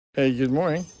Hey, good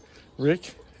morning.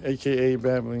 Rick, aka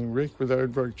Babbling Rick with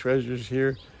Aardvark Treasures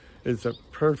here. It's a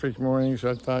perfect morning,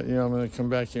 so I thought, I'm going to come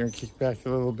back here and kick back a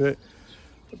little bit.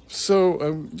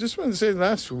 So, just wanted to say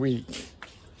last week,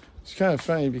 it's kind of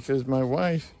funny because my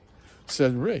wife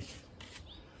said, Rick,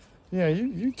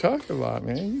 you talk a lot,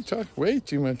 man. You talk way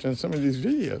too much on some of these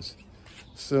videos.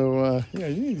 So, you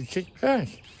need to kick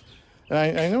back.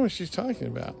 And I know what she's talking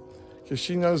about because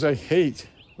she knows I hate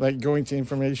going to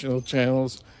informational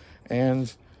channels.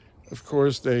 And of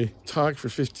course, they talk for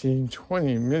 15,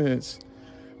 20 minutes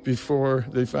before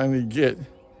they finally get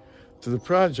to the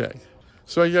project.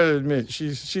 So I gotta admit,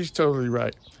 she's totally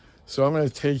right. So I'm gonna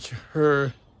take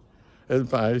her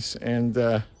advice and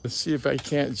see if I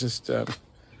can't just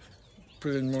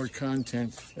put in more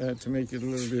content to make it a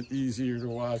little bit easier to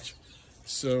watch.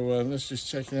 So let's just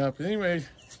check it out. But anyway,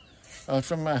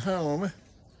 from my home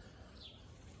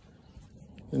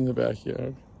in the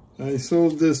backyard, I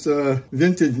sold this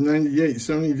vintage 98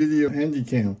 Sony Video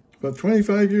Handycam. About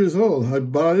 25 years old. I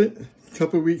bought it a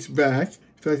couple weeks back.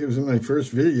 In fact, it was in my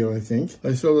first video, I think.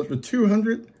 I sold it for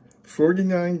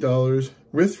 $249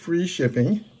 with free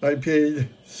shipping. I paid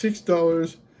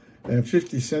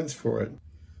 $6.50 for it.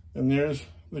 And there's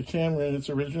the camera in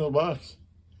its original box.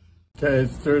 Okay,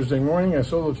 it's Thursday morning. I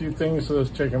sold a few things, so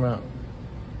let's check them out.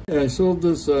 I sold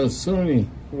this Sony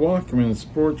Walkman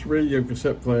sports radio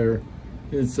cassette player.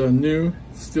 It's new,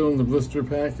 still in the blister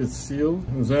pack, it's sealed.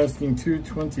 I was asking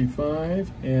 $225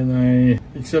 and I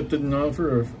accepted an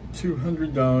offer of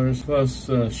 $200 plus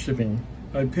shipping.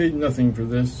 I paid nothing for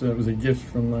this. It was a gift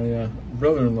from my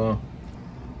brother-in-law.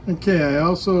 Okay, I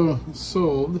also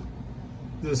sold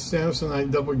this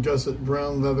Samsonite double gusset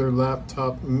brown leather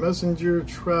laptop messenger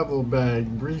travel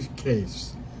bag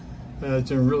briefcase.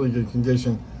 It's in really good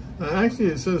condition. Actually,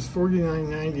 it says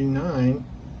 $49.99.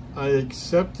 I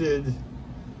accepted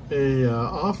a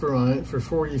offer on it for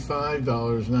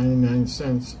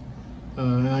 $45.99,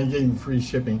 and I gave him free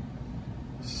shipping.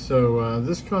 So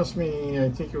this cost me, I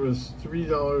think it was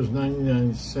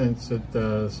 $3.99 at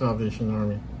Salvation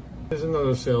Army. There's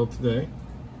another sale today.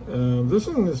 This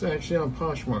one is actually on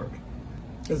Poshmark.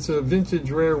 It's a vintage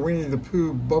rare Winnie the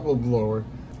Pooh bubble blower.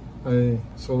 I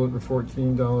sold it for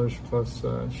 $14 plus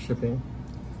shipping.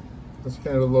 That's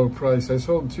kind of a low price. I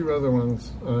sold two other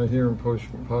ones here in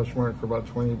Poshmark for about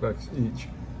 20 bucks each.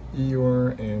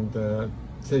 Eeyore and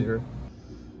Tigger.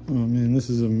 Oh man, this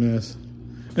is a mess.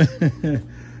 The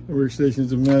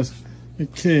workstation's a mess.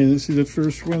 Okay, let's see, the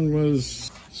first one was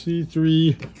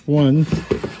C31.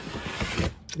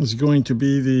 It's going to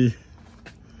be the,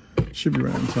 should be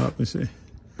right on top, let's see.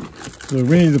 The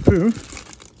Winnie the Pooh.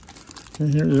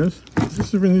 And here it is.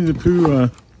 This is Winnie the Pooh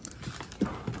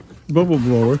bubble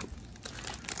blower.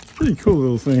 Pretty cool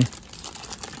little thing.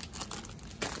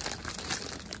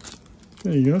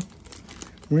 There you go.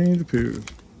 Winnie the Pooh.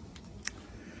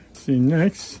 See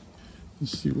next.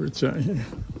 Let's see where it's at here.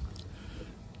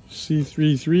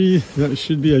 C33. That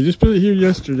should be. I just put it here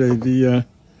yesterday. The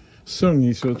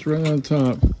Sony, so it's right on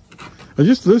top. I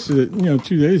just listed it,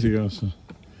 2 days ago, so it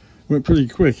went pretty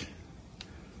quick.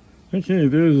 Okay,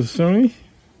 there's a Sony.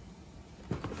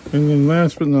 And then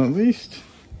last but not least,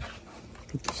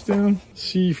 put this down,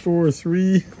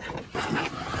 C43,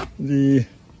 the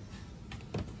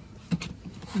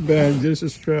bag, there's a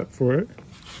strap for it.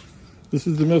 This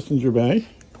is the messenger bag.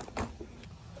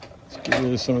 Let's get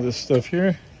rid of some of this stuff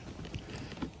here.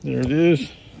 There it is,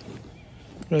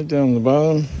 right down the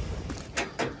bottom.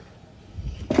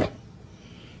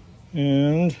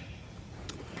 And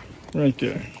right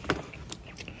there.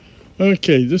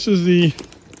 Okay, this is the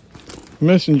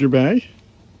messenger bag.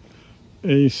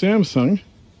 A Samsung.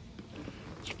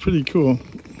 It's pretty cool.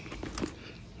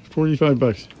 45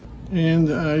 bucks.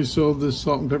 And I sold this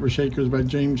salt and pepper shakers by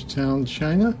Jamestown,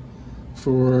 China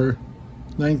for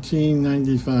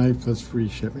 $19.95 plus free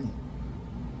shipping.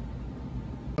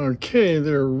 Okay,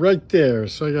 they're right there,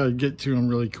 so I gotta get to them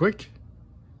really quick.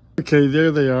 Okay, there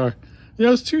they are.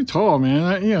 Yeah, it's too tall, man.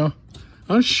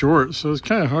 I'm short, so it's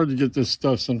kind of hard to get this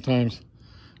stuff sometimes.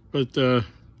 But there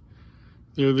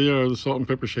they are, the salt and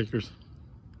pepper shakers.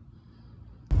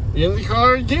 In the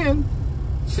car again.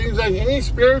 Seems like any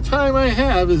spare time I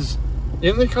have is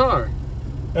in the car.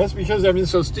 That's because I've been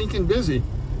so stinking busy.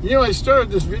 I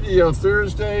started this video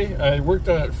Thursday, I worked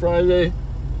on it Friday,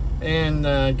 and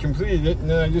completed it, and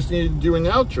then I just needed to do an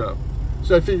outro.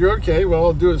 So I figured, okay, well,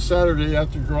 I'll do it Saturday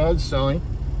after garage selling.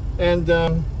 And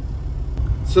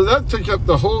so that took up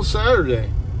the whole Saturday.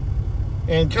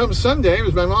 And come Sunday, it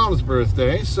was my mom's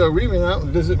birthday, so we went out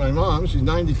and visit my mom. She's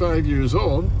 95 years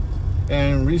old.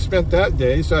 And we spent that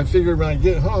day, so I figured when I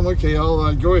get home, okay,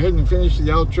 I'll go ahead and finish the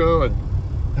outro and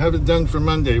have it done for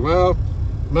Monday. Well,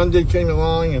 Monday came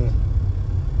along and,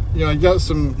 you know, I got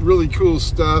some really cool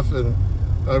stuff, and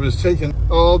I was taking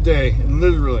all day,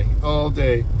 literally all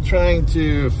day, trying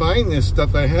to find this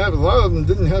stuff I have. A lot of them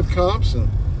didn't have comps, and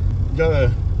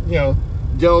gotta, you know,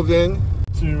 delve in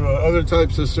to other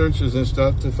types of searches and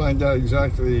stuff to find out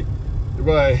exactly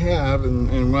what I have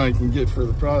and what I can get for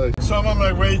the product. So I'm on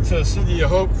my way to City of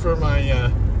Hope for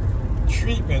my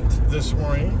treatment this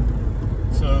morning.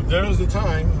 So there's the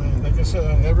time. Like I said,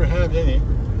 I never had any.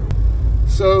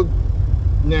 So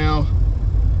now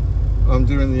I'm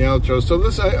doing the outro. So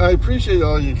listen, I appreciate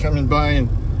all you coming by and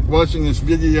watching this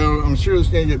video. I'm sure it's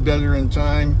going to get better in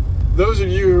time. Those of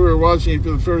you who are watching it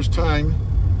for the first time,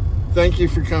 thank you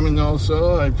for coming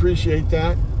also. I appreciate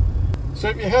that. So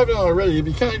if you haven't already, it'd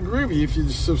be kind of groovy if you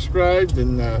just subscribed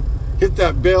and hit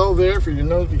that bell there for your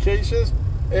notifications,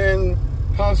 and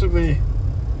possibly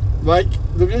like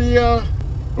the video,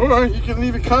 or you can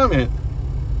leave a comment.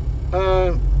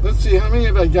 Let's see, how many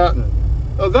have I gotten?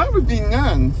 Oh, that would be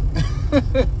none.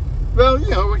 Well, you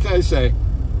know, what can I say?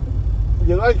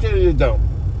 You like it or you don't.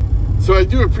 So I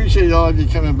do appreciate all of you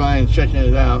coming by and checking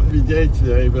it out every day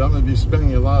today, but I'm going to be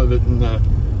spending a lot of it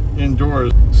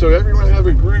indoors. So everyone have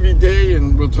a groovy day,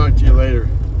 and we'll talk to you later.